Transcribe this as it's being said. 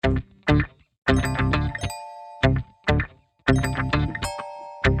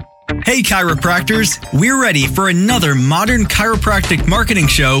Hey chiropractors, we're ready for another modern chiropractic marketing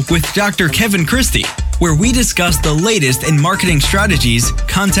show with Dr. Kevin Christie, where we discuss the latest in marketing strategies,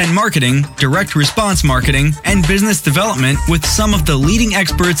 content marketing, direct response marketing, and business development with some of the leading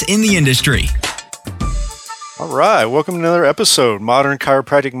experts in the industry. All right, welcome to another episode, Modern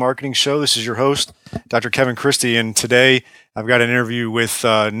Chiropractic Marketing Show. This is your host, Dr. Kevin Christie, and today I've got an interview with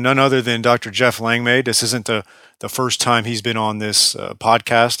none other than Dr. Jeff Langmaid. This isn't the first time he's been on this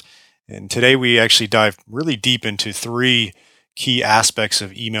podcast. And today we actually dive really deep into three key aspects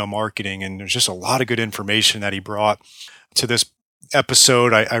of email marketing. And there's just a lot of good information that he brought to this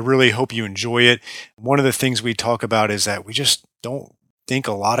episode. I really hope you enjoy it. One of the things we talk about is that we just don't think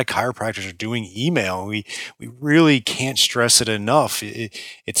a lot of chiropractors are doing email. We really can't stress it enough.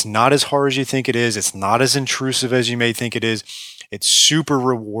 It's not as hard as you think it is. It's not as intrusive as you may think it is. It's super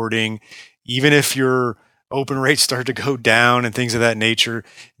rewarding. Even if your open rates start to go down and things of that nature,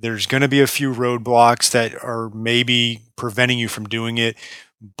 there's going to be a few roadblocks that are maybe preventing you from doing it,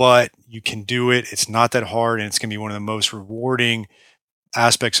 but you can do it. It's not that hard, and it's going to be one of the most rewarding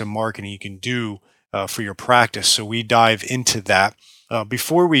aspects of marketing you can do for your practice. So we dive into that.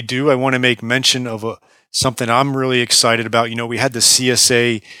 Before we do, I want to make mention of something I'm really excited about. You know, we had the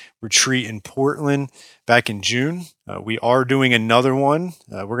CSA retreat in Portland back in June. We are doing another one.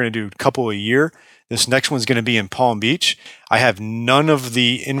 We're going to do a couple a year. This next one's going to be in Palm Beach. I have none of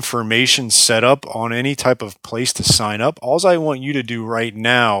the information set up on any type of place to sign up. All I want you to do right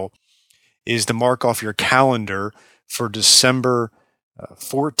now is to mark off your calendar for December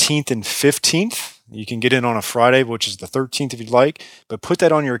 14th and 15th. You can get in on a Friday, which is the 13th if you'd like, but put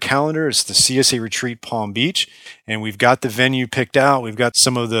that on your calendar. It's the CSA Retreat Palm Beach, and we've got the venue picked out. We've got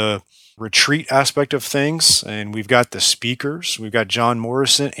some of the retreat aspect of things, and we've got the speakers. We've got John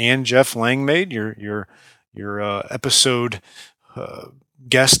Morrison and Jeff Langmaid, your episode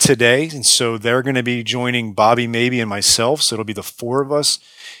guest today, and so they're going to be joining Bobby Maybe and myself. So it'll be the four of us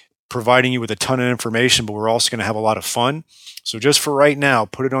providing you with a ton of information, but we're also going to have a lot of fun. So just for right now,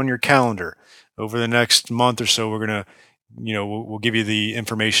 put it on your calendar. Over the next month or so, we're going to, we'll give you the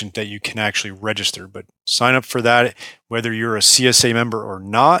information that you can actually register, but sign up for that. Whether you're a CSA member or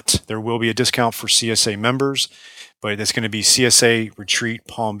not, there will be a discount for CSA members, but it's going to be CSA Retreat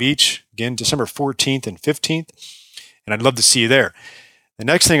Palm Beach, again, December 14th and 15th. And I'd love to see you there. The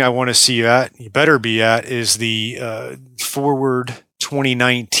next thing I want to see you at, you better be at, is the Forward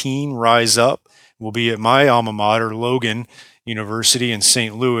 2019 Rise Up. We'll be at my alma mater, Logan University in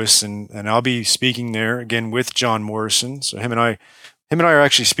St. Louis, and I'll be speaking there again with John Morrison. So him and I are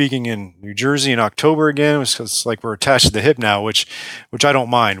actually speaking in New Jersey in October again. It's like we're attached to the hip now, which I don't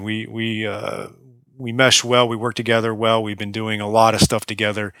mind. We mesh well. We work together well. We've been doing a lot of stuff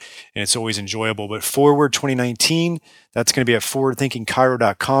together, and it's always enjoyable. But Forward 2019, that's going to be at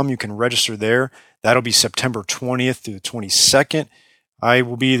forwardthinkingchiro.com. You can register there. That'll be September 20th through the 22nd. I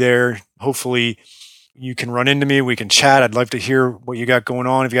will be there. Hopefully you can run into me. We can chat. I'd love to hear what you got going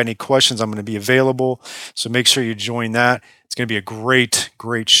on. If you got any questions, I'm going to be available. So make sure you join that. It's going to be a great,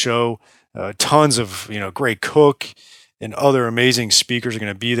 great show. Tons of, great cook and other amazing speakers are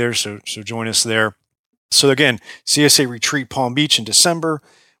going to be there. So join us there. So again, CSA Retreat Palm Beach in December.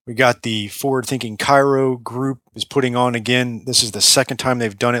 We got the Forward Thinking Chiro group is putting on again. This is the second time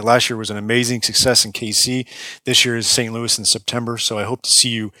they've done it. Last year was an amazing success in KC. This year is St. Louis in September. So I hope to see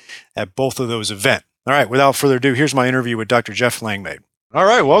you at both of those events. All right, without further ado, here's my interview with Dr. Jeff Langmaid. All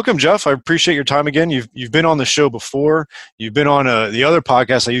right, welcome, Jeff. I appreciate your time again. You've been on the show before. You've been on the other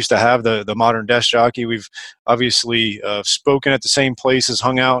podcast I used to have, the Modern Desk Jockey. We've obviously spoken at the same places,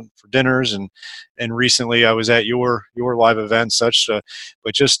 hung out for dinners, and recently I was at your live event and such.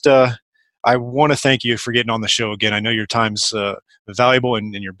 But just I want to thank you for getting on the show again. I know your time's valuable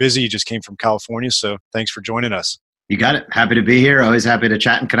and you're busy. You just came from California, so thanks for joining us. You got it. Happy to be here. Always happy to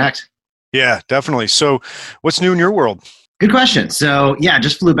chat and connect. Yeah, definitely. So what's new in your world? Good question. So yeah,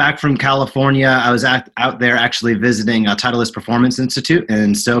 just flew back from California. I was out there actually visiting Titleist Performance Institute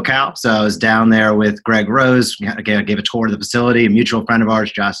in SoCal. So I was down there with Greg Rose. I gave a tour of the facility. A mutual friend of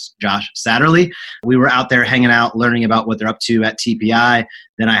ours, Josh Satterley. We were out there hanging out, learning about what they're up to at TPI.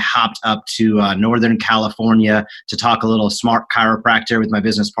 Then I hopped up to Northern California to talk a little smart chiropractor with my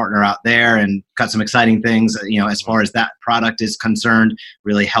business partner out there and got some exciting things, as far as that product is concerned,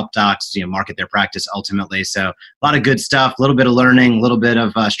 really help docs, market their practice ultimately. So a lot of good stuff, a little bit of learning, a little bit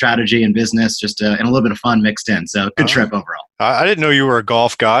of strategy and business, and a little bit of fun mixed in. So good trip overall. I didn't know you were a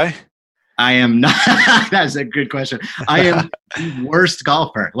golf guy. I am not. That's a good question. I am the worst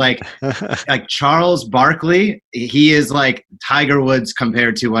golfer. Like Charles Barkley, he is like Tiger Woods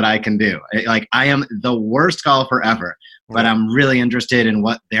compared to what I can do. Like I am the worst golfer ever. but I'm really interested in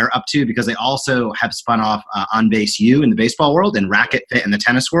what they're up to because they also have spun off On Base U in the baseball world and Racket Fit in the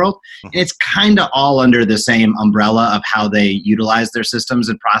tennis world. And it's kind of all under the same umbrella of how they utilize their systems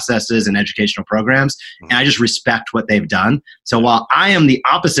and processes and educational programs. And I just respect what they've done. So while I am the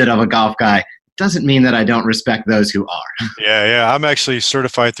opposite of a golf guy, doesn't mean that I don't respect those who are. Yeah. I'm actually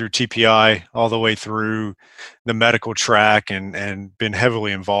certified through TPI all the way through the medical track and been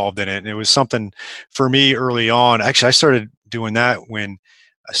heavily involved in it. And it was something for me early on. Actually, I started doing that when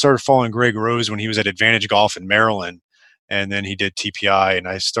I started following Greg Rose when he was at Advantage Golf in Maryland. And then he did TPI and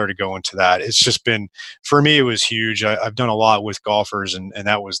I started going to that. It's just been, for me, it was huge. I've done a lot with golfers and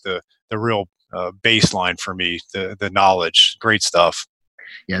that was the real baseline for me, the knowledge. Great stuff.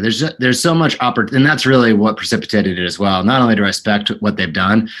 Yeah, there's so much opportunity, and that's really what precipitated it as well. Not only do I respect what they've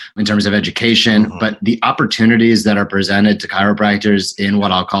done in terms of education, but the opportunities that are presented to chiropractors in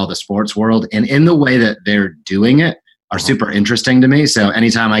what I'll call the sports world and in the way that they're doing it are super interesting to me. So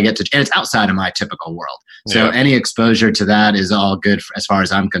anytime I get to, and it's outside of my typical world. So any exposure to that is all good as far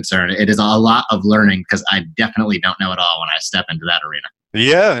as I'm concerned. It is a lot of learning because I definitely don't know it all when I step into that arena.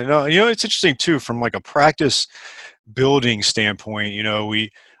 Yeah, no, it's interesting too from like a practice building standpoint.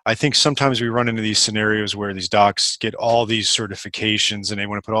 I think sometimes we run into these scenarios where these docs get all these certifications and they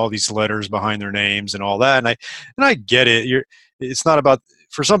want to put all these letters behind their names and all that. And I get it. It's not about,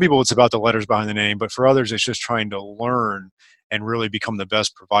 for some people it's about the letters behind the name, but for others it's just trying to learn and really become the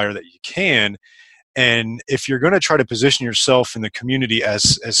best provider that you can. And if you're going to try to position yourself in the community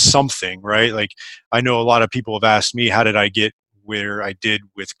as something, right? Like I know a lot of people have asked me, how did I get where I did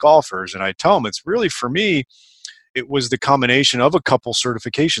with golfers? And I tell them it's really, for me, it was the combination of a couple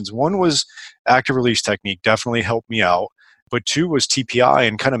certifications. One was active release technique, definitely helped me out. But two was TPI,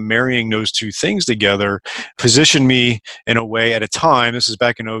 and kind of marrying those two things together positioned me in a way at a time, this is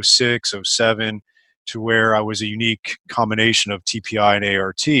back in 06, 07, to where I was a unique combination of TPI and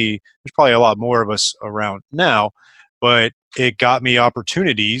ART. There's probably a lot more of us around now, but it got me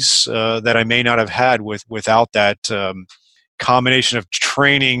opportunities that I may not have had without that combination of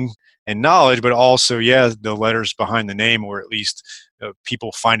training and knowledge, but also, the letters behind the name, or at least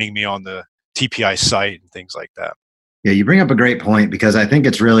people finding me on the TPI site and things like that. Yeah, you bring up a great point because I think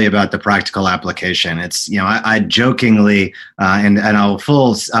it's really about the practical application. It's, I jokingly and I'll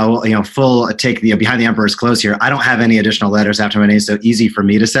take the behind the emperor's clothes here. I don't have any additional letters after my name, so easy for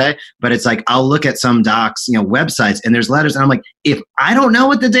me to say. But it's like I'll look at some docs, websites, and there's letters, and I'm like, if I don't know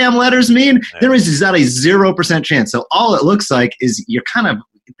what the damn letters mean, there is about a 0% chance. So all it looks like is you're kind of,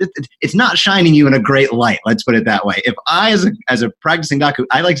 it's not shining you in a great light. Let's put it that way. If I, as a practicing doc,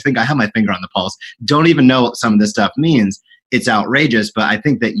 I like to think I have my finger on the pulse, don't even know what some of this stuff means, it's outrageous. But I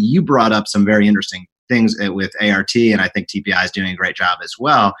think that you brought up some very interesting things with ART, and I think TPI is doing a great job as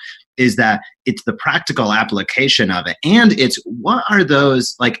well, is that it's the practical application of it. And it's, what are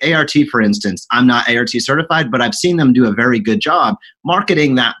those, like ART, for instance, I'm not ART certified, but I've seen them do a very good job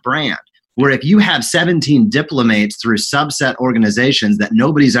marketing that brand. Where if you have 17 diplomates through subset organizations that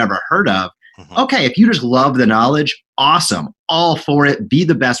nobody's ever heard of, okay, if you just love the knowledge, awesome, all for it, be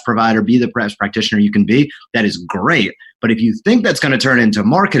the best provider, be the best practitioner you can be, that is great. But if you think that's going to turn into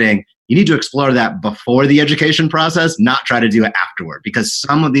marketing, you need to explore that before the education process, not try to do it afterward, because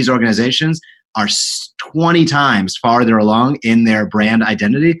some of these organizations are 20 times farther along in their brand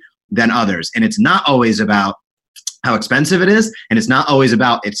identity than others. And it's not always about how expensive it is, and it's not always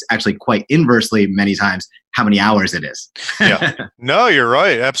about, it's actually quite inversely many times how many hours it is. Yeah, no, you're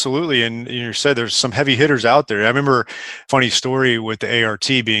right. Absolutely. And you said there's some heavy hitters out there. I remember, funny story with the ART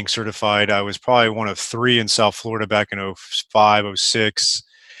being certified. I was probably one of 3 in South Florida back in 05, 06,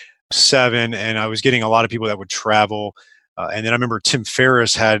 07. And I was getting a lot of people that would travel. And then I remember Tim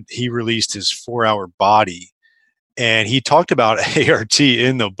Ferriss he released his 4-hour body. And he talked about ART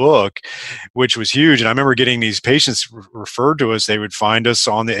in the book, which was huge. And I remember getting these patients referred to us. They would find us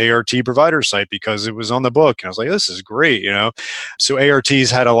on the ART provider site because it was on the book. And I was like, this is great, So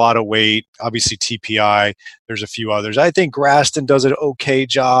ART's had a lot of weight. Obviously, TPI, there's a few others. I think Graston does an okay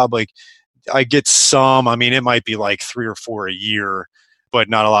job. Like, I get some. I mean, it might be like 3 or 4 a year, but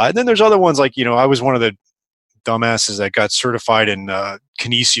not a lot. And then there's other ones like, I was one of the dumbasses that got certified in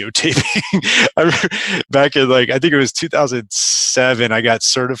kinesio taping. I remember back in I think it was 2007, I got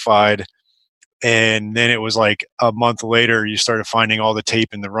certified. And then it was like a month later, you started finding all the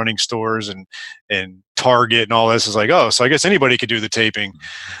tape in the running stores and Target and all this. Is like, oh, so I guess anybody could do the taping.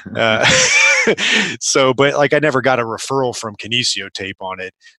 But I never got a referral from kinesio tape on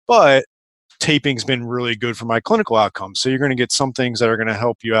it. But taping's been really good for my clinical outcomes. So you're going to get some things that are going to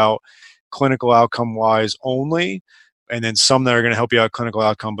help you out clinical outcome wise only, and then some that are going to help you out clinical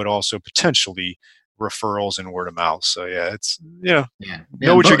outcome, but also potentially referrals and word of mouth. So yeah, it's,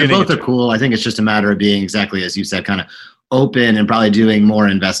 know what you're getting both into. are cool. I think it's just a matter of being exactly as you said, kind of open and probably doing more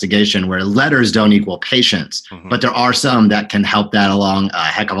investigation where letters don't equal patients, but there are some that can help that along a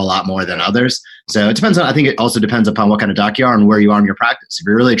heck of a lot more than others. So it depends on, I think it also depends upon what kind of doc you are and where you are in your practice. If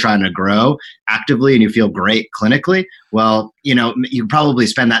you're really trying to grow actively and you feel great clinically, well, you probably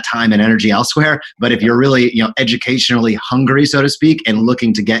spend that time and energy elsewhere. But if you're really, educationally hungry, so to speak, and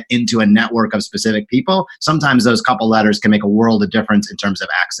looking to get into a network of specific people, sometimes those couple letters can make a world of difference in terms of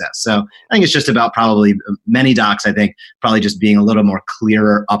access. So I think it's just about probably many docs, I think, probably just being a little more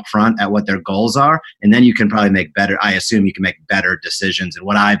clearer upfront at what their goals are. And then you can probably make better, I assume you can make better decisions. And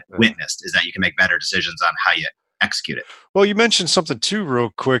what I've witnessed is that you can make better decisions on how you execute it. Well, you mentioned something too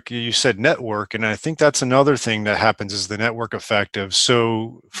real quick. You said network, and I think that's another thing that happens is the network effect of.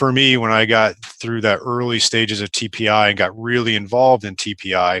 So for me, when I got through that early stages of TPI and got really involved in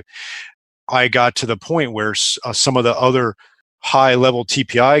TPI, I got to the point where some of the other high level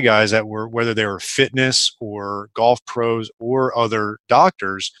TPI guys that were, whether they were fitness or golf pros or other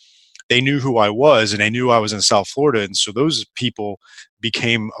doctors, they knew who I was and they knew I was in South Florida. And so those people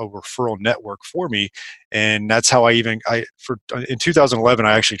became a referral network for me. And that's how in 2011,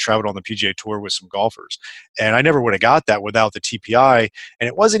 I actually traveled on the PGA Tour with some golfers. And I never would have got that without the TPI. And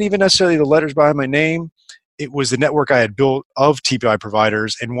it wasn't even necessarily the letters behind my name. It was the network I had built of TPI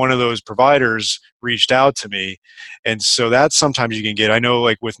providers, and one of those providers reached out to me. And so that's sometimes you can get, I know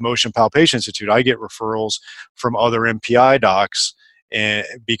like with Motion Palpation Institute, I get referrals from other MPI docs and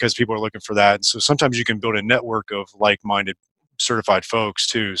because people are looking for that. And so sometimes you can build a network of like-minded certified folks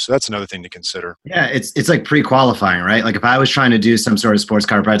too. So that's another thing to consider. Yeah, it's like pre-qualifying, right? Like if I was trying to do some sort of sports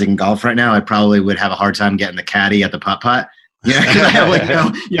chiropractic in golf right now, I probably would have a hard time getting the caddy at the putt-putt. Yeah,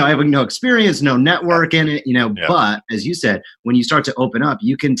 I have no experience, no network in it, But as you said, when you start to open up,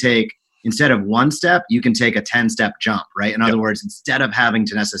 you can take, instead of one step, you can take a 10-step jump, right? In other words, instead of having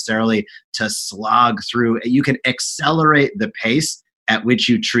to necessarily to slog through, you can accelerate the pace at which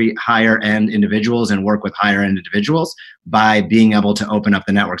you treat higher end individuals and work with higher end individuals by being able to open up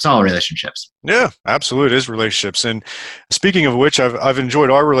the network. It's all relationships. Yeah, absolutely. It is relationships. And speaking of which, I've enjoyed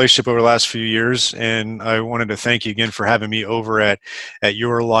our relationship over the last few years. And I wanted to thank you again for having me over at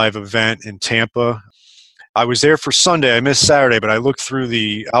your live event in Tampa. I was there for Sunday. I missed Saturday, but I looked through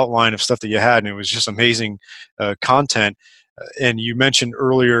the outline of stuff that you had, and it was just amazing content. And you mentioned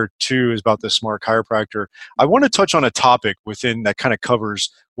earlier too is about the smart chiropractor. I want to touch on a topic within that kind of covers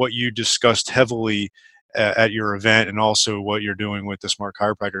what you discussed heavily at your event and also what you're doing with the smart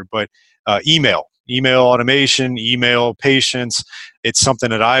chiropractor. But email automation, email patients. It's something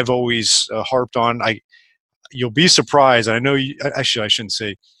that I've always harped on. You'll be surprised. I know actually I shouldn't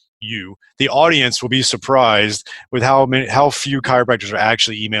say you. The audience will be surprised with how few chiropractors are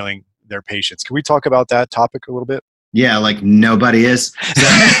actually emailing their patients. Can we talk about that topic a little bit? Yeah, like nobody is.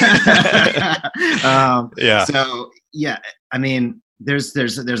 Yeah. So yeah, I mean, there's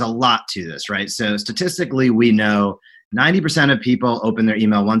a lot to this, right? So statistically, we know 90% of people open their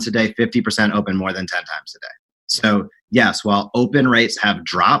email once a day, 50% open more than 10 times a day. So yes, while open rates have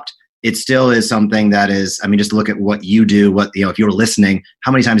dropped, it still is something that is, I mean, just look at what you do, if you're listening,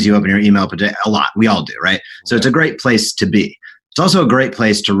 how many times do you open your email per day? A lot. We all do, right? So it's a great place to be. It's also a great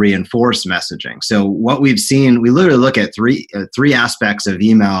place to reinforce messaging. So what we've seen, we literally look at three aspects of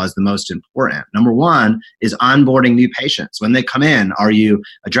email as the most important. Number one is onboarding new patients. When they come in, are you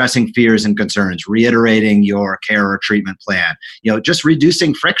addressing fears and concerns, reiterating your care or treatment plan, just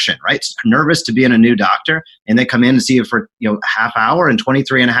reducing friction, right? It's nervous to be in a new doctor and they come in and see you for, half hour and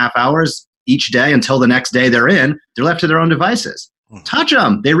 23 and a half hours each day until the next day they're left to their own devices. Touch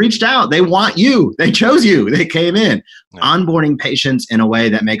them. They reached out. They want you. They chose you. They came in. Yeah. Onboarding patients in a way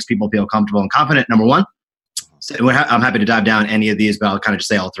that makes people feel comfortable and confident. Number one. So I'm happy to dive down any of these, but I'll kind of just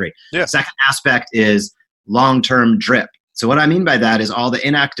say all three. Yeah. Second aspect is long-term drip. So what I mean by that is all the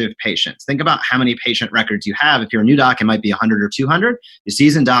inactive patients. Think about how many patient records you have. If you're a new doc, it might be 100 or 200. Your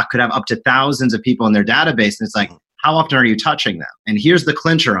seasoned doc could have up to thousands of people in their database. And it's like, how often are you touching them? And here's the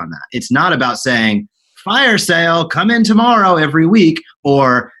clincher on that. It's not about saying, fire sale, come in tomorrow every week,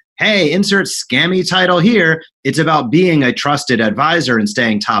 or hey, insert scammy title here. It's about being a trusted advisor and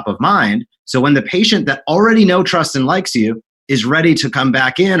staying top of mind. So when the patient that already know, trusts, and likes you is ready to come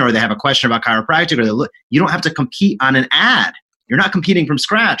back in, or they have a question about chiropractic, or you don't have to compete on an ad. You're not competing from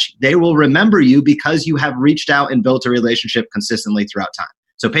scratch. They will remember you because you have reached out and built a relationship consistently throughout time.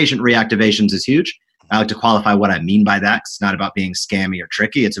 So patient reactivations is huge. I like to qualify what I mean by that. It's not about being scammy or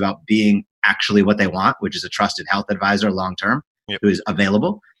tricky. It's about being actually what they want, which is a trusted health advisor long-term. who is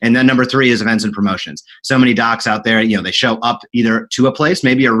available. And then number 3 is events and promotions. So many docs out there, they show up either to a place,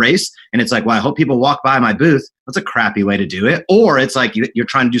 maybe a race, and it's like, well, I hope people walk by my booth. That's a crappy way to do it. Or it's like you're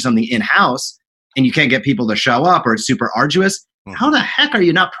trying to do something in-house and you can't get people to show up, or it's super arduous. How the heck are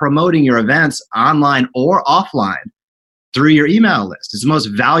you not promoting your events online or offline through your email list? It's the most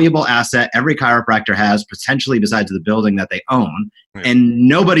valuable asset every chiropractor has, potentially besides the building that they own, and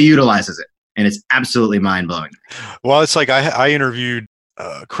nobody utilizes it. And it's absolutely mind-blowing. Well, it's like I interviewed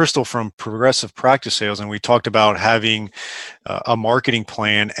Crystal from Progressive Practice Sales, and we talked about having a marketing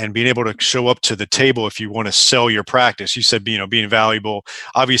plan and being able to show up to the table if you want to sell your practice. You said, being valuable.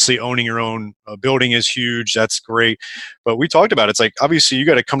 Obviously, owning your own building is huge. That's great. But we talked about it's like, obviously, you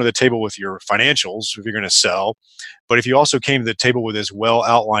got to come to the table with your financials if you're going to sell. But if you also came to the table with this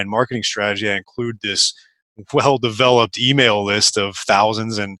well-outlined marketing strategy that include this well-developed email list of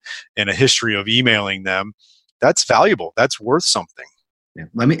thousands and a history of emailing them, that's valuable. That's worth something. Yeah.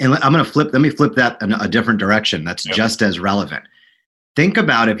 Let me flip that in a different direction. That's just as relevant. Think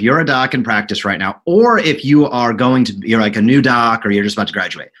about if you're a doc in practice right now, or if you're like a new doc, or you're just about to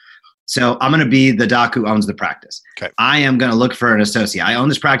graduate. So I'm going to be the doc who owns the practice. Okay. I am going to look for an associate. I own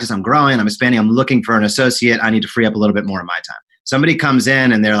this practice. I'm growing. I'm expanding. I'm looking for an associate. I need to free up a little bit more of my time. Somebody comes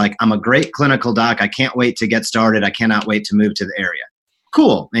in and they're like, I'm a great clinical doc. I can't wait to get started. I cannot wait to move to the area.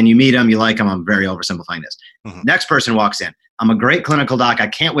 Cool. And you meet them, you like them. I'm very oversimplifying this. Next person walks in. I'm a great clinical doc. I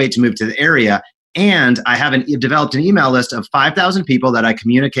can't wait to move to the area. And I have developed an email list of 5,000 people that I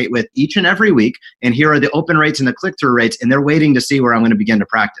communicate with each and every week. And here are the open rates and the click-through rates. And they're waiting to see where I'm going to begin to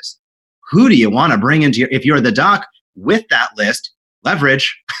practice. Who do you want to bring into if you're the doc with that list,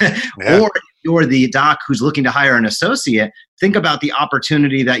 leverage, or if you're the doc who's looking to hire an associate, think about the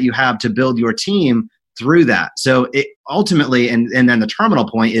opportunity that you have to build your team through that. So it ultimately, and then the terminal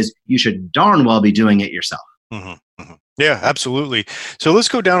point is you should darn well be doing it yourself. Yeah, absolutely. So let's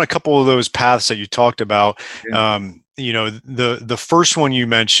go down a couple of those paths that you talked about. Yeah. The first one you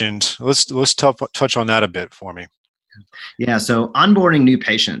mentioned, let's touch on that a bit for me. Yeah. So onboarding new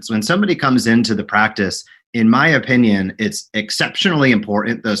patients, when somebody comes into the practice, in my opinion, it's exceptionally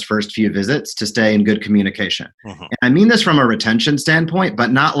important those first few visits to stay in good communication. And I mean this from a retention standpoint,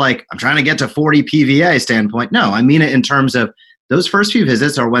 but not like I'm trying to get to 40 PVA standpoint. No, I mean it in terms of those first few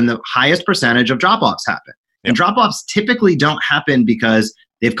visits are when the highest percentage of drop-offs happen. And drop-offs typically don't happen because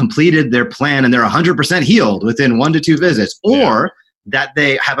they've completed their plan and they're 100% healed within 1 to 2 visits, or that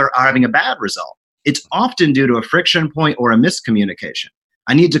they are having a bad result. It's often due to a friction point or a miscommunication.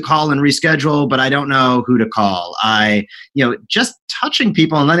 I need to call and reschedule, but I don't know who to call. Just touching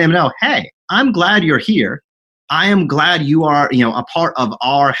people and letting them know, hey, I'm glad you're here. I am glad you are, a part of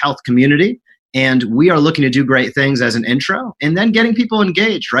our health community. And we are looking to do great things as an intro, and then getting people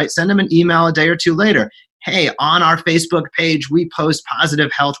engaged, right? Send them an email a day or two later. Hey, on our Facebook page, we post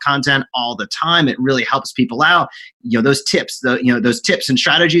positive health content all the time. It really helps people out. Those tips, those tips and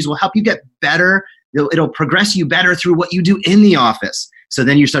strategies will help you get better. It'll progress you better through what you do in the office. So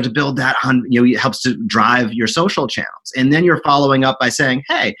then you start to build that on, it helps to drive your social channels. And then you're following up by saying,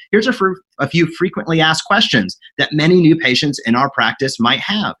 hey, here's a few frequently asked questions that many new patients in our practice might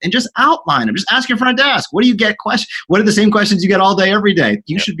have. And just outline them. Just ask your front desk. What do you get? What are the same questions you get all day, every day?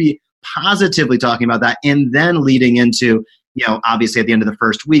 You should be positively talking about that, and then leading into, obviously at the end of the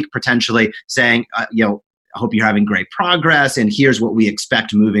first week, potentially saying, I hope you're having great progress, and here's what we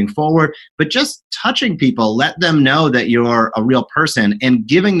expect moving forward. But just touching people, let them know that you're a real person, and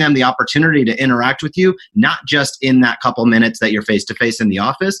giving them the opportunity to interact with you, not just in that couple minutes that you're face-to-face in the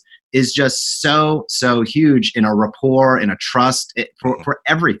office, is just so, so huge in a rapport, in a trust for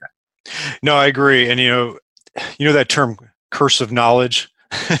everything. No, I agree. And, that term curse of knowledge.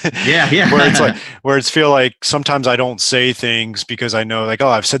 Yeah. where it's feel like sometimes I don't say things because I know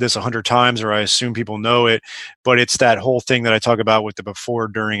I've said this 100 times, or I assume people know it, but it's that whole thing that I talk about with the before,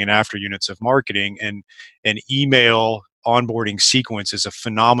 during, and after units of marketing, and an email onboarding sequence is a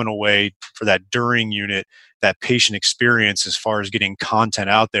phenomenal way for that during unit, that patient experience as far as getting content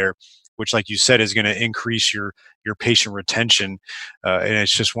out there, which, like you said, is going to increase your patient retention. And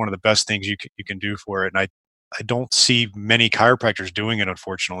it's just one of the best things you can do for it. And I don't see many chiropractors doing it,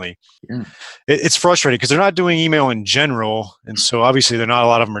 unfortunately. Yeah. It's frustrating because they're not doing email in general. And so obviously not a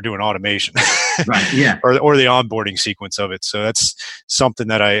lot of them are doing automation right? Yeah. or the onboarding sequence of it. So that's something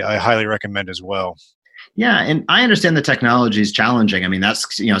that I highly recommend as well. Yeah. And I understand the technology is challenging. I mean,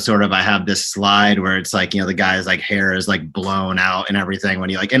 that's, sort of, I have this slide where it's like, the guy's hair is blown out and everything when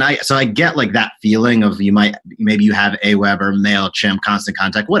you so I get that feeling of maybe you have Aweber or MailChimp, Constant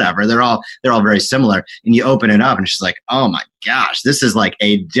Contact, whatever. They're all very similar. And you open it up and it's just oh my gosh, this is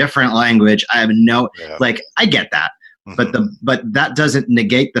a different language. I have I get that. But that doesn't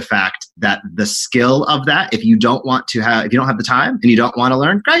negate the fact that the skill of that, if you don't have the time and you don't want to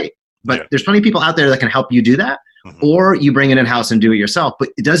learn, great. But there's plenty of people out there that can help you do that, or you bring it in-house and do it yourself. But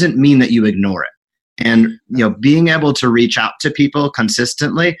it doesn't mean that you ignore it. And being able to reach out to people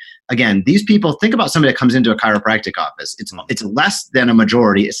consistently. Again, these people, think about somebody that comes into a chiropractic office. It's less than a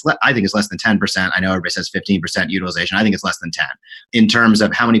majority. I think it's less than 10%. I know everybody says 15% utilization. I think it's less than 10 in terms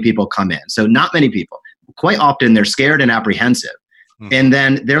of how many people come in. So not many people. Quite often they're scared and apprehensive. And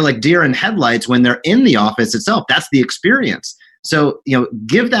then they're like deer in headlights when they're in the office itself. That's the experience. So,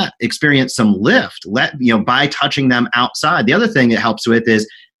 give that experience some lift. By touching them outside. The other thing it helps with is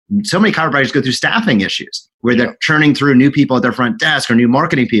so many chiropractors go through staffing issues where they're churning through new people at their front desk or new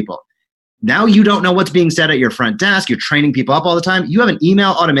marketing people. Now you don't know what's being said at your front desk. You're training people up all the time. You have an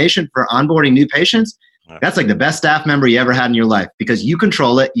email automation for onboarding new patients. That's like the best staff member you ever had in your life because you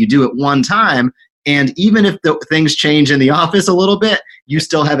control it. You do it one time. And even if things change in the office a little bit, you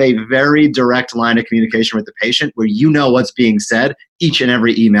still have a very direct line of communication with the patient where you know what's being said each and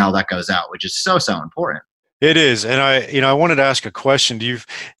every email that goes out, which is so, so important. It is. And I wanted to ask a question. Do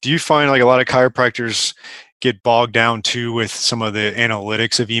you find like a lot of chiropractors get bogged down too with some of the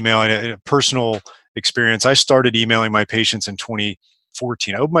analytics of email? And a personal experience, I started emailing my patients in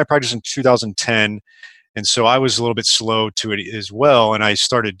 2014. I opened my practice in 2010. And so I was a little bit slow to it as well. And I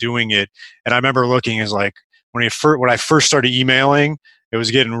started doing it. And I remember looking as like when I first started emailing, it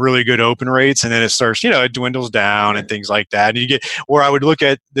was getting really good open rates. And then it starts, it dwindles down and things like that. And where I would look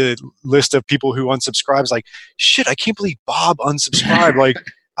at the list of people who unsubscribes, like, shit, I can't believe Bob unsubscribed. Like,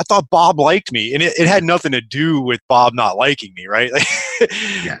 I thought Bob liked me. And it had nothing to do with Bob not liking me, right?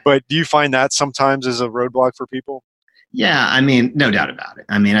 But do you find that sometimes is a roadblock for people? Yeah, I mean, no doubt about it.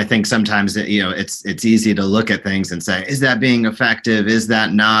 I mean, I think sometimes it's easy to look at things and say, is that being effective? Is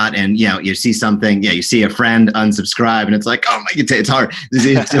that not? And you see something, you see a friend unsubscribe, and it's like, oh my, it's hard.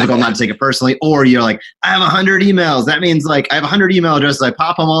 It's difficult not to take it personally. Or you're like, I have 100 emails. That means like I have 100 email addresses. I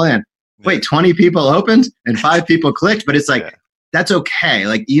pop them all in. Wait, 20 people opened and 5 people clicked, but it's like that's okay.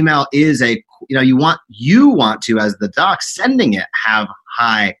 Like email is you want to, as the doc sending it, have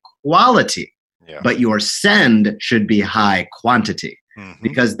high quality. But your send should be high quantity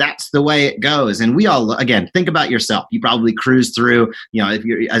because that's the way it goes. And we all, again, think about yourself. You probably cruise through, if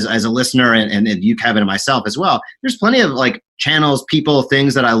you're as a listener and you, Kevin, and myself as well, there's plenty of like channels, people,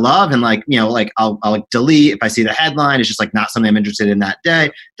 things that I love. And like, I'll like delete if I see the headline. It's just like not something I'm interested in that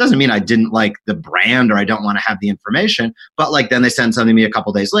day. Doesn't mean I didn't like the brand or I don't want to have the information. But like then they send something to me a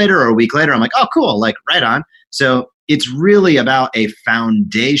couple days later or a week later. I'm like, oh, cool. Like right on. So it's really about a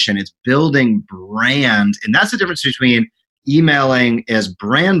foundation. It's building brand. And that's the difference between emailing as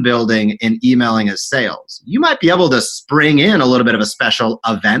brand building and emailing as sales. You might be able to spring in a little bit of a special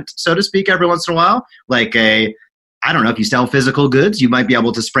event, so to speak, every once in a while. Like I don't know, if you sell physical goods, you might be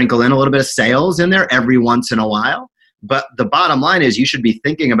able to sprinkle in a little bit of sales in there every once in a while. But the bottom line is you should be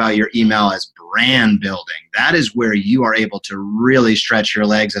thinking about your email as brand building. That is where you are able to really stretch your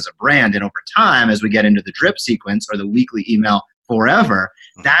legs as a brand. And over time, as we get into the drip sequence or the weekly email forever,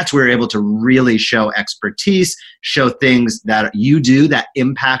 that's where you're able to really show expertise, show things that you do that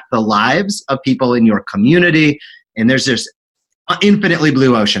impact the lives of people in your community. And there's this infinitely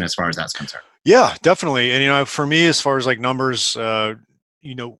blue ocean as far as that's concerned. Yeah, definitely. And, for me, as far as like numbers,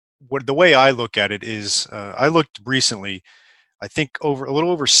 the way I look at it is I looked recently, I think a little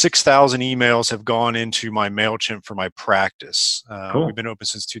over 6,000 emails have gone into my MailChimp for my practice. Cool. We've been open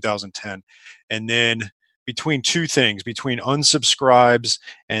since 2010. And then between two things, between unsubscribes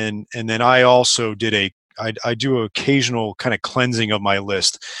and then I also I do occasional kind of cleansing of my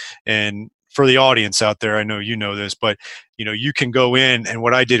list. And for the audience out there, I know you know this, but you can go in, and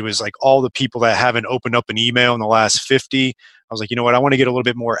what I did was like all the people that haven't opened up an email in the last 50, I was like, you know what, I want to get a little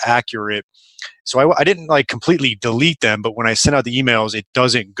bit more accurate. So I didn't like completely delete them, but when I send out the emails, it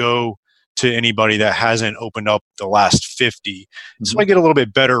doesn't go to anybody that hasn't opened up the last 50. So I get a little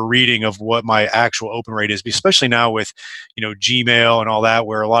bit better reading of what my actual open rate is, especially now with, Gmail and all that,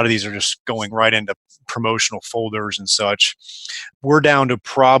 where a lot of these are just going right into promotional folders and such. We're down to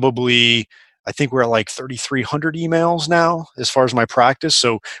probably, I think we're at like 3,300 emails now as far as my practice.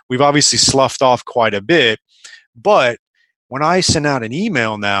 So we've obviously sloughed off quite a bit, but when I send out an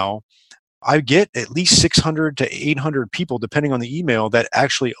email now, I get at least 600 to 800 people, depending on the email, that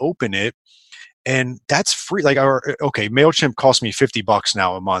actually open it. And that's free. Like, MailChimp costs me $50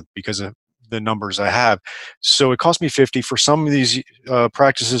 now a month because of the numbers I have. So it costs me 50 for some of these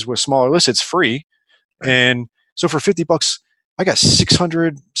practices with smaller lists. It's free. And so for $50, I got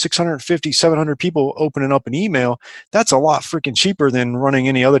 600, 650, 700 people opening up an email. That's a lot freaking cheaper than running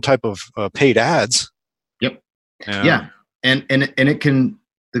any other type of paid ads. Yep. Yeah. And it can,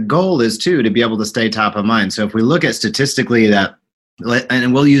 the goal is too, to be able to stay top of mind. So if we look at statistically that,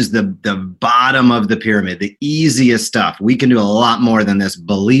 and we'll use the bottom of the pyramid, the easiest stuff, we can do a lot more than this,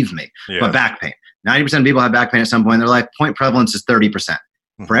 believe me. But back pain, 90% of people have back pain at some point in their life. Point prevalence is 30%.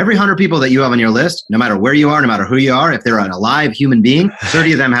 For every 100 people that you have on your list, no matter where you are, no matter who you are, if they're an alive human being,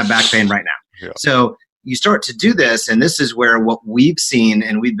 30 of them have back pain right now. Yeah. So you start to do this, and this is where what we've seen,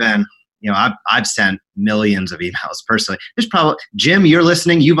 and we've been, I've sent millions of emails personally. There's probably, Jim, you're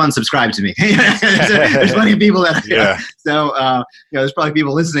listening, you've unsubscribed to me. There's plenty of people that, so there's probably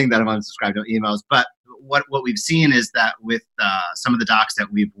people listening that have unsubscribed to emails. But what we've seen is that with some of the docs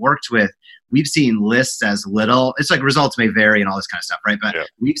that we've worked with, we've seen lists as little, it's like results may vary and all this kind of stuff, right? But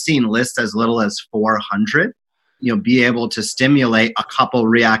we've seen lists as little as 400, be able to stimulate a couple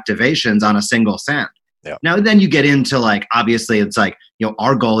reactivations on a single send. Yeah. Now, then you get into like, obviously it's like,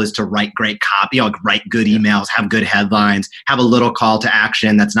 our goal is to write great copy, write good emails, have good headlines, have a little call to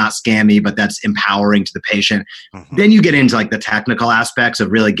action that's not scammy, but that's empowering to the patient. Mm-hmm. Then you get into like the technical aspects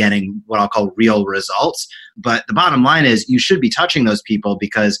of really getting what I'll call real results. But the bottom line is you should be touching those people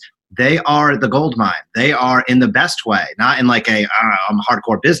because they are the gold mine. They are in the best way, not in like a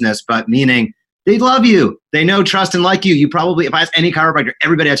hardcore business, but meaning they love you. They know, trust, and like you. You probably, if I ask any chiropractor,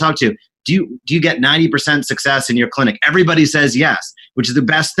 everybody I talk to, do you get 90% success in your clinic? Everybody says yes, which is the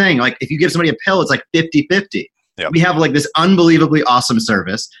best thing. Like if you give somebody a pill, it's like 50-50. Yep. We have like this unbelievably awesome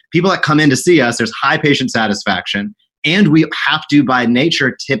service. People that come in to see us, there's high patient satisfaction. And we have to, by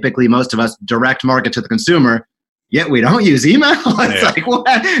nature, typically most of us direct market to the consumer, yet we don't use email. It's like, what?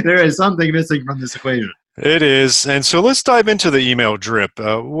 There is something missing from this equation. It is. And so let's dive into the email drip.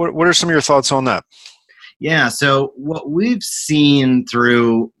 What are some of your thoughts on that? Yeah. So what we've seen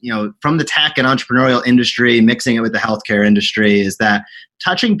through, from the tech and entrepreneurial industry, mixing it with the healthcare industry, is that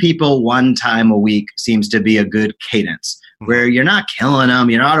touching people one time a week seems to be a good cadence where you're not killing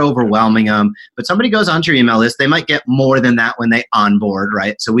them, you're not overwhelming them, but somebody goes onto your email list, they might get more than that when they onboard,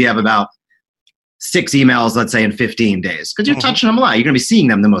 right? So we have about 6 emails, let's say in 15 days, because you're touching them a lot. You're going to be seeing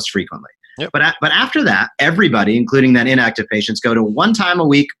them the most frequently. Yep. But after that, everybody, including that inactive patients, go to one time a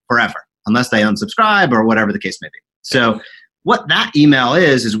week forever, unless they unsubscribe or whatever the case may be. So what that email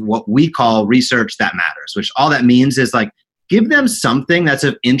is what we call research that matters, which all that means is like, give them something that's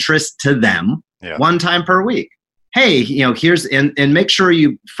of interest to them one time per week. Hey, here's, and make sure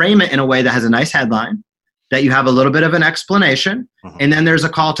you frame it in a way that has a nice headline, that you have a little bit of an explanation, and then there's a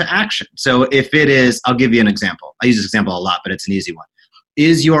call to action. So if it is, I'll give you an example. I use this example a lot, but it's an easy one.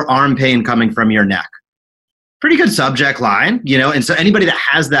 Is your arm pain coming from your neck? Pretty good subject line, and so anybody that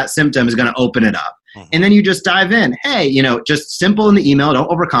has that symptom is going to open it up. And then you just dive in. Hey, just simple in the email, don't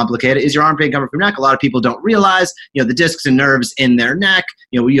overcomplicate it. Is your arm pain coming from your neck? A lot of people don't realize, the discs and nerves in their neck,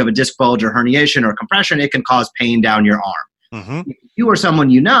 when you have a disc bulge or herniation or compression, it can cause pain down your arm. If you or someone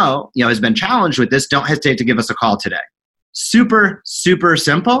has been challenged with this, don't hesitate to give us a call today. Super, super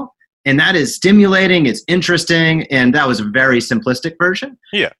simple. And that is stimulating, it's interesting, and that was a very simplistic version.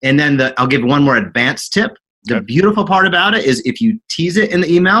 Yeah. And then I'll give one more advanced tip. The beautiful part about it is if you tease it in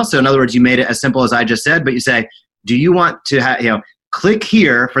the email, so in other words, you made it as simple as I just said, but you say, do you want to have, click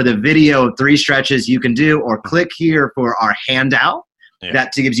here for the video of 3 stretches you can do, or click here for our handout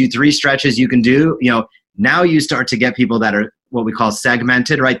that gives you 3 stretches you can do. Now you start to get people that are what we call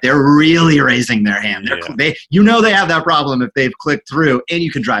segmented, right? They're really raising their hand. They have that problem if they've clicked through, and you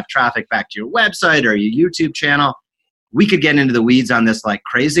can drive traffic back to your website or your YouTube channel. We could get into the weeds on this like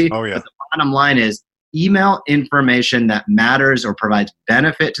crazy. Oh, yeah. But the bottom line is email information that matters or provides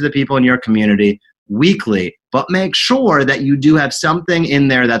benefit to the people in your community weekly, but make sure that you do have something in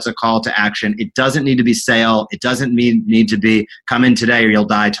there that's a call to action. It doesn't need to be sale. It doesn't need to be come in today or you'll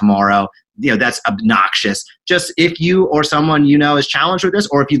die tomorrow. That's obnoxious. Just if you or someone is challenged with this,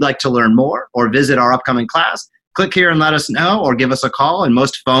 or if you'd like to learn more or visit our upcoming class, click here and let us know, or give us a call. And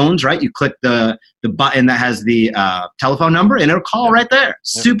most phones, right, you click the button that has the telephone number and it'll call right there.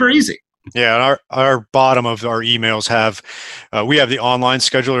 Super easy. Yeah, and our bottom of our emails have, we have the online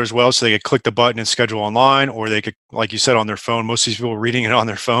scheduler as well, so they could click the button and schedule online, or they could, like you said, on their phone. Most of these people are reading it on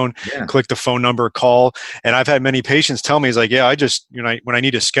their phone, click the phone number, call. And I've had many patients tell me, it's like, yeah, I just, when I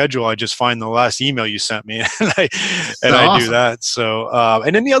need a schedule, I just find the last email you sent me, and I do that. So,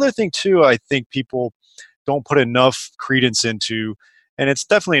 and then the other thing too, I think people don't put enough credence into, and it's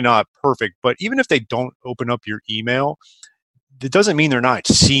definitely not perfect, but even if they don't open up your email, it doesn't mean they're not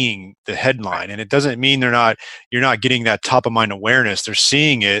seeing the headline, and it doesn't mean you're not getting that top of mind awareness. They're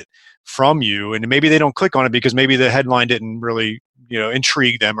seeing it from you, and maybe they don't click on it because maybe the headline didn't really,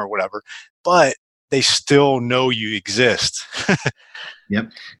 intrigue them or whatever, but they still know you exist. Yep.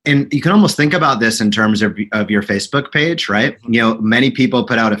 And you can almost think about this in terms of your Facebook page, right? Many people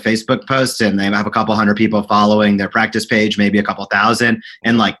put out a Facebook post and they have a couple hundred people following their practice page, maybe a couple thousand,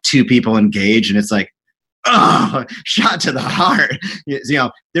 and like 2 people engage. And it's like, oh, shot to the heart.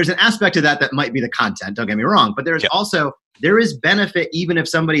 There's an aspect to that might be the content. Don't get me wrong. But there's also, there is benefit, even if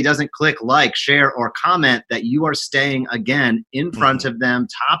somebody doesn't click like, share, or comment, that you are staying, again, in front of them,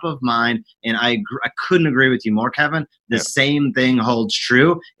 top of mind. And I couldn't agree with you more, Kevin. The same thing holds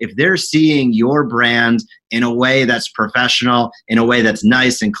true. If they're seeing your brand in a way that's professional, in a way that's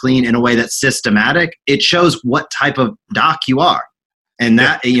nice and clean, in a way that's systematic, it shows what type of doc you are. And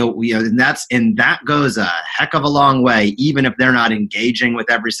that, that goes a heck of a long way, even if they're not engaging with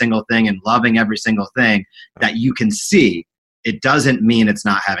every single thing and loving every single thing that you can see. It doesn't mean it's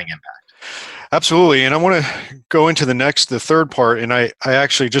not having impact. Absolutely. And I want to go into the third part. And I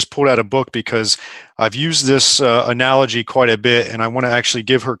actually just pulled out a book because I've used this analogy quite a bit, and I want to actually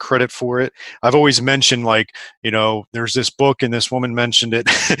give her credit for it. I've always mentioned, there's this book and this woman mentioned it,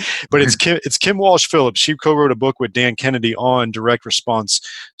 but it's Kim Walsh Phillips. She co-wrote a book with Dan Kennedy on direct response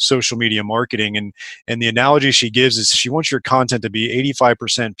social media marketing. And the analogy she gives is she wants your content to be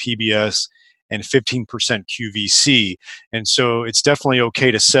 85% PBS and 15% QVC. And so it's definitely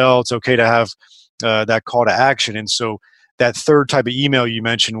okay to sell. It's okay to have that call to action. And so that third type of email you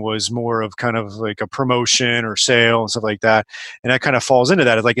mentioned was more of kind of like a promotion or sale and stuff like that. And that kind of falls into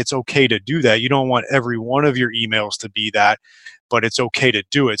that. It's like, it's okay to do that. You don't want every one of your emails to be that, but it's okay to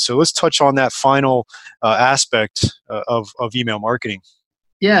do it. So let's touch on that final aspect of email marketing.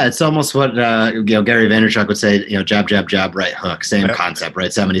 Yeah, it's almost what Gary Vaynerchuk would say, jab, jab, jab, right hook. Same concept,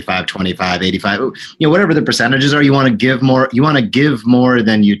 right? 75, 25, 85, whatever the percentages are, you want to give more. You want to give more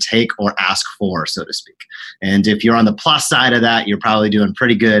than you take or ask for, so to speak. And if you're on the plus side of that, you're probably doing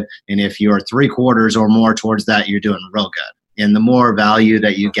pretty good. And if you're 3/4 or more towards that, you're doing real good. And the more value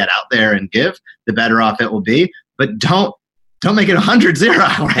that you get out there and give, the better off it will be. But don't make it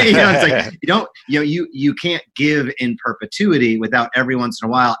 100-0, right? It's like you can't give in perpetuity without every once in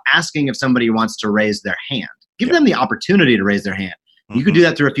a while asking if somebody wants to raise their hand. Give them the opportunity to raise their hand. You could do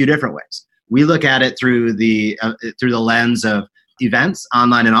that through a few different ways. We look at it through the lens of events,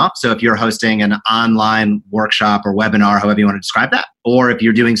 online and off. So if you're hosting an online workshop or webinar, however you want to describe that, or if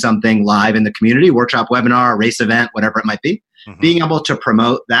you're doing something live in the community, workshop, webinar, race event, whatever it might be, being able to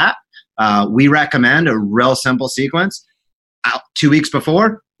promote that, we recommend a real simple sequence. Out 2 weeks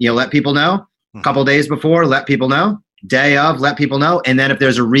before, let people know. A couple days before, let people know. Day of, let people know. And then if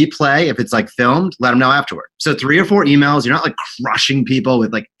there's a replay, if it's like filmed, let them know afterward. So 3 or 4 emails. You're not like crushing people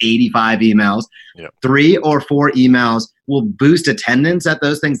with like 85 emails. 3 or 4 emails will boost attendance at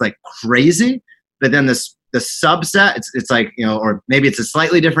those things like crazy. But then the subset, it's like, or maybe it's a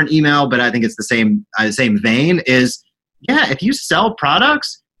slightly different email, but I think it's the same vein is, if you sell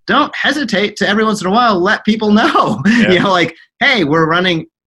products, don't hesitate to every once in a while let people know. Hey, we're running,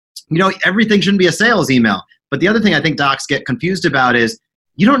 everything shouldn't be a sales email. But the other thing I think docs get confused about is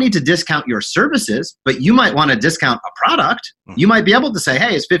you don't need to discount your services, but you might want to discount a product. You might be able to say,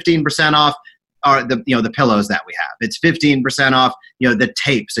 hey, it's 15% off the pillows that we have. It's 15% off, the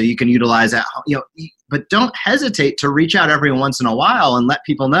tape, so you can utilize that, but don't hesitate to reach out every once in a while and let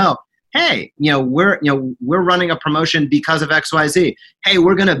people know, hey, we're running a promotion because of XYZ. Hey,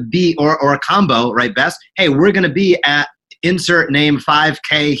 we're going to be, or a combo, right, best? Hey, we're going to be at insert name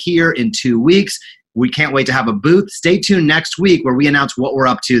 5K here in 2 weeks. We can't wait to have a booth. Stay tuned next week where we announce what we're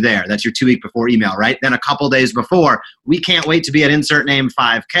up to there. That's your 2 week before email, right? Then a couple days before, we can't wait to be at insert name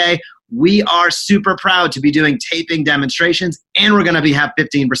 5K. We are super proud to be doing taping demonstrations, and we're going to have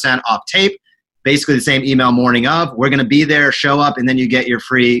 15% off tape. Basically the same email morning of, we're going to be there, show up, and then you get your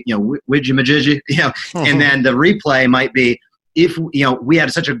free, widget, and then the replay might be, if, we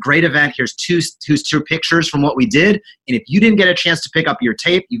had such a great event, here's two pictures from what we did. And if you didn't get a chance to pick up your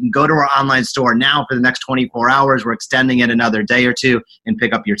tape, you can go to our online store now for the next 24 hours. We're extending it another day or two and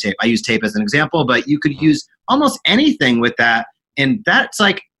pick up your tape. I use tape as an example, but you could use almost anything with that. And that's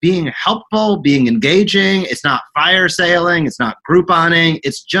like being helpful, being engaging. It's not fire sailing. It's not Grouponing.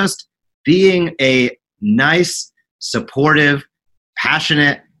 It's just being a nice, supportive,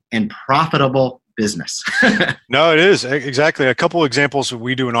 passionate, and profitable business. No, it is. Exactly. A couple examples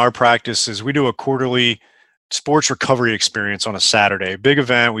we do in our practice is we do a quarterly sports recovery experience on a Saturday. Big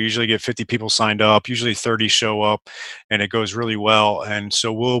event. We usually get 50 people signed up. Usually 30 show up, and it goes really well. And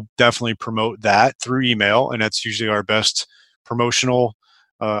so we'll definitely promote that through email, and that's usually our best promotional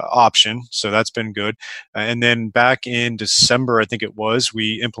option. So that's been good. And then back in December, I think it was,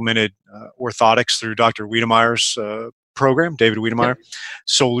 we implemented orthotics through Dr. Wiedemeyer's program, David Wiedemeyer.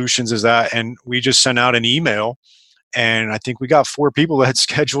 Solutions is that. And we just sent out an email And I think we got 4 people that had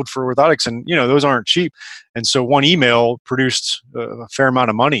scheduled for orthotics, and those aren't cheap. And so one email produced a fair amount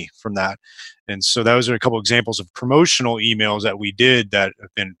of money from that. And so those are a couple examples of promotional emails that we did that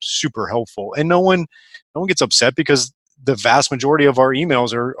have been super helpful. And no one gets upset because the vast majority of our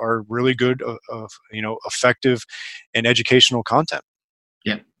emails are really good, effective and educational content.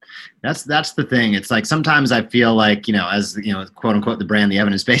 Yeah. That's the thing. It's like sometimes I feel like, as quote unquote the brand, the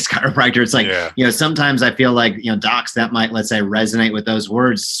evidence-based chiropractor, it's like, sometimes I feel like, docs that might, let's say, resonate with those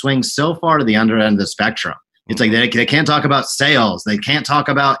words swing so far to the under end of the spectrum. It's like they can't talk about sales. They can't talk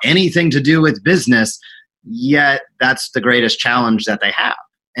about anything to do with business, yet that's the greatest challenge that they have.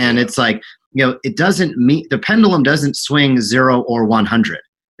 And it's like, it doesn't mean the pendulum doesn't swing 0 or 100.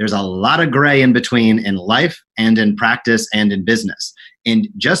 There's a lot of gray in between in life and in practice and in business. And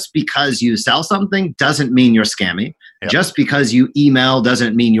just because you sell something doesn't mean you're scammy. Yep. Just because you email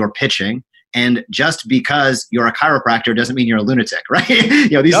doesn't mean you're pitching. And just because you're a chiropractor doesn't mean you're a lunatic, right?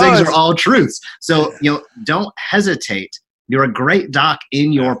 These things are all truths. So, don't hesitate. You're a great doc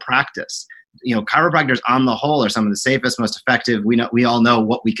in your practice. Chiropractors on the whole are some of the safest, most effective. We all know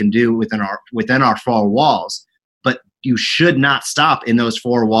what we can do within our 4 walls, but you should not stop in those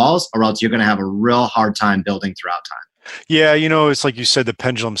 4 walls, or else you're going to have a real hard time building throughout time. Yeah, it's like you said, the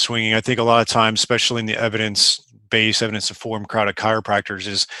pendulum swinging. I think a lot of times, especially in the evidence-based, evidence-informed crowd of chiropractors,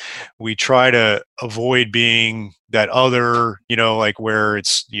 is we try to avoid being that other, like where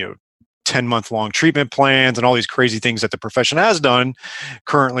it's, 10-month-long treatment plans and all these crazy things that the profession has done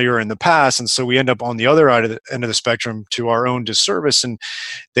currently or in the past. And so we end up on the other end of the spectrum to our own disservice, and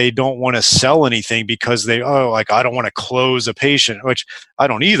they don't want to sell anything because I don't want to close a patient, which I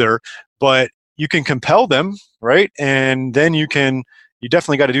don't either, but you can compel them, right? And then you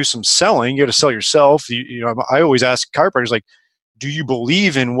definitely got to do some selling. You got to sell yourself. I always ask chiropractors, like, do you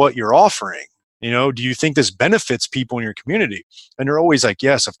believe in what you're offering? Do you think this benefits people in your community? And they're always like,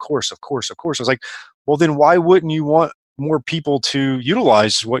 yes, of course, of course, of course. I was like, well, then why wouldn't you want more people to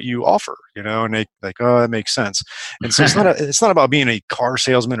utilize what you offer? And they like, oh, that makes sense. And so it's not about being a car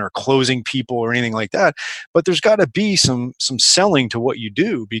salesman or closing people or anything like that, but there's got to be some selling to what you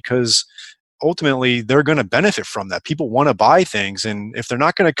do, because ultimately they're going to benefit from that. People want to buy things. And if they're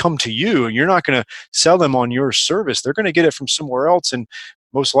not going to come to you and you're not going to sell them on your service, they're going to get it from somewhere else. And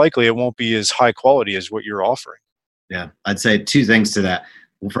most likely it won't be as high quality as what you're offering. Yeah. I'd say 2 things to that.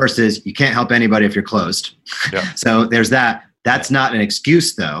 Well, first is you can't help anybody if you're closed. Yeah. So there's that. That's not an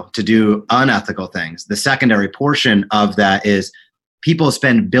excuse, though, to do unethical things. The secondary portion of that is people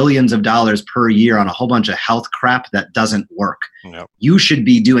spend billions of dollars per year on a whole bunch of health crap that doesn't work. Yep. You should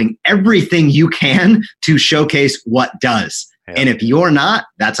be doing everything you can to showcase what does. Yep. And if you're not,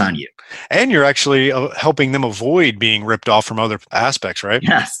 that's on you. And you're actually helping them avoid being ripped off from other aspects, right?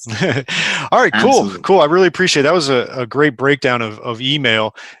 Yes. All right, cool. I really appreciate it. That was a great breakdown of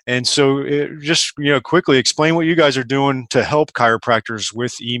email. And so just quickly explain what you guys are doing to help chiropractors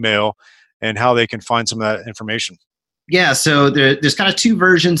with email and how they can find some of that information. Yeah, so there's kind of 2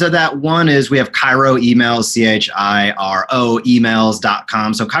 versions of that. One is we have Chiro Emails, CHIRO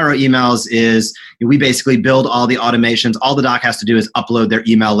emails.com. So Chiro Emails is, we basically build all the automations. All the doc has to do is upload their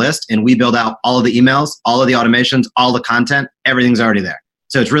email list, and we build out all of the emails, all of the automations, all the content. Everything's already there.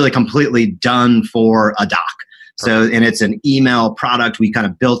 So it's really completely done for a doc. So, and it's an email product. We kind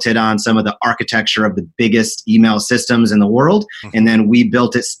of built it on some of the architecture of the biggest email systems in the world. And then we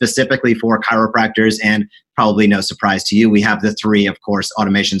built it specifically for chiropractors, and probably no surprise to you, we have the 3, of course,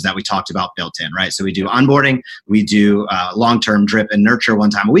 automations that we talked about built in, right? So we do onboarding, we do long-term drip and nurture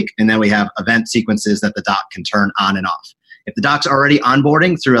 1 time a week, and then we have event sequences that the doc can turn on and off. If the doc's already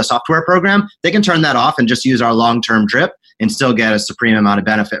onboarding through a software program, they can turn that off and just use our long-term drip and still get a supreme amount of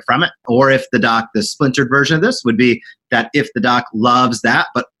benefit from it. Or if the splintered version of this would be that if the doc loves that,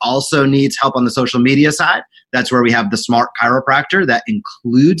 but also needs help on the social media side, that's where we have the Smart Chiropractor that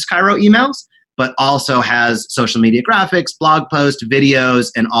includes Chiro emails, but also has social media graphics, blog posts,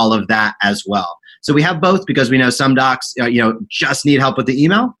 videos, and all of that as well. So we have both because we know some docs, just need help with the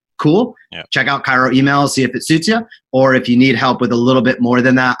email. Cool. Yeah. Check out Chiro Emails, see if it suits you. Or if you need help with a little bit more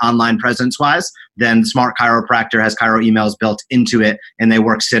than that online presence-wise, then Smart Chiropractor has Chiro Emails built into it, and they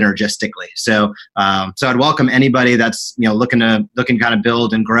work synergistically. So I'd welcome anybody that's looking to kind of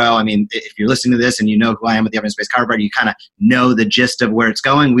build and grow. I mean, if you're listening to this and you know who I am with the evidence-based chiropractor, you kind of know the gist of where it's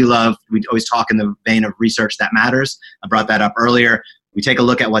going. We always talk in the vein of research that matters. I brought that up earlier. We take a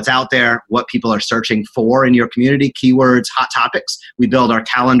look at what's out there, what people are searching for in your community, keywords, hot topics. We build our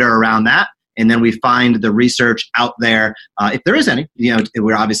calendar around that, and then we find the research out there. If there is any, we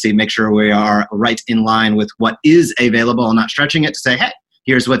obviously make sure we are right in line with what is available and not stretching it to say, hey,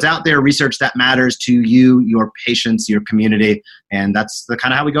 here's what's out there, research that matters to you, your patients, your community. And that's the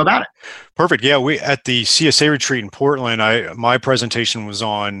kind of how we go about it. Perfect. Yeah, we at the CSA retreat in Portland, my presentation was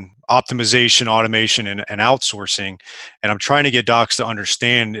on optimization, automation, and outsourcing. And I'm trying to get docs to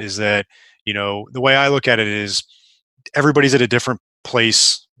understand is that, the way I look at it is everybody's at a different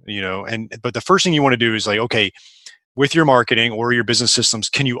place, but the first thing you want to do is like, okay, with your marketing or your business systems,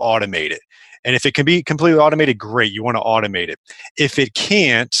 can you automate it? And if it can be completely automated, great, you want to automate it. If it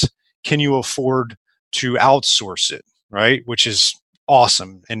can't, can you afford to outsource it, right? Which is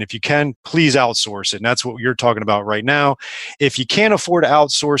awesome. And if you can, please outsource it. And that's what you're talking about right now. If you can't afford to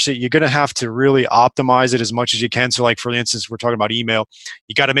outsource it, you're going to have to really optimize it as much as you can. So like, for instance, we're talking about email.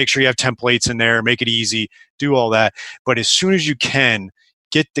 You got to make sure you have templates in there, make it easy, do all that. But as soon as you can,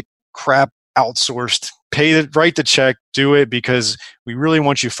 get the crap outsourced, write the check, do it, because we really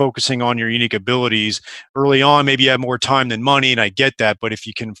want you focusing on your unique abilities early on. Maybe you have more time than money, and I get that. But if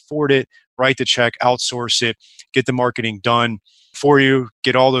you can afford it, write the check, outsource it, get the marketing done for you,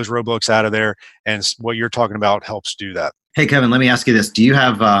 get all those roadblocks out of there. And what you're talking about helps do that. Hey, Kevin, let me ask you this. Do you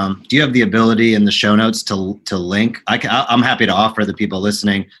have the ability in the show notes to link? I'm happy to offer the people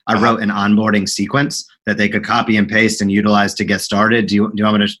listening. I wrote an onboarding sequence that they could copy and paste and utilize to get started. Do you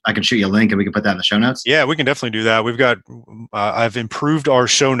want me to? I can shoot you a link and we can put that in the show notes. Yeah, we can definitely do that. We've got. I've improved our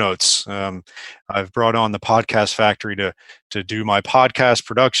show notes. I've brought on the Podcast Factory to do my podcast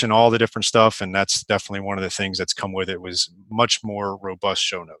production, all the different stuff, and that's definitely one of the things that's come with it. Was much more robust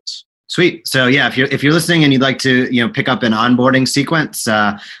show notes. Sweet. So yeah, if you're listening and you'd like to pick up an onboarding sequence,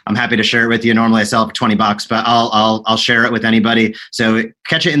 I'm happy to share it with you. Normally I sell it for $20, but I'll share it with anybody. So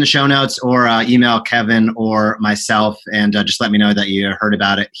catch it in the show notes or email Kevin or myself and just let me know that you heard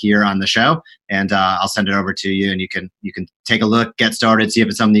about it here on the show, and I'll send it over to you, and you can take a look, get started, see if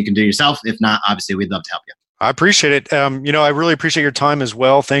it's something you can do yourself. If not, obviously we'd love to help you. I appreciate it. I really appreciate your time as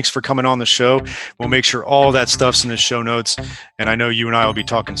well. Thanks for coming on the show. We'll make sure all that stuff's in the show notes, and I know you and I will be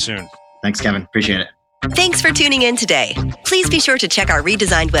talking soon. Thanks, Kevin. Appreciate it. Thanks for tuning in today. Please be sure to check our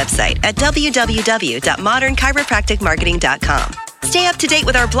redesigned website at www.modernchiropracticmarketing.com. Stay up to date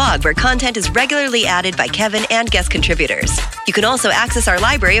with our blog, where content is regularly added by Kevin and guest contributors. You can also access our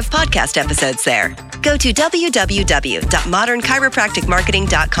library of podcast episodes there. Go to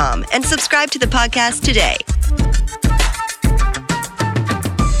www.modernchiropracticmarketing.com and subscribe to the podcast today.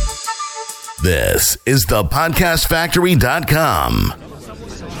 This is thepodcastfactory.com.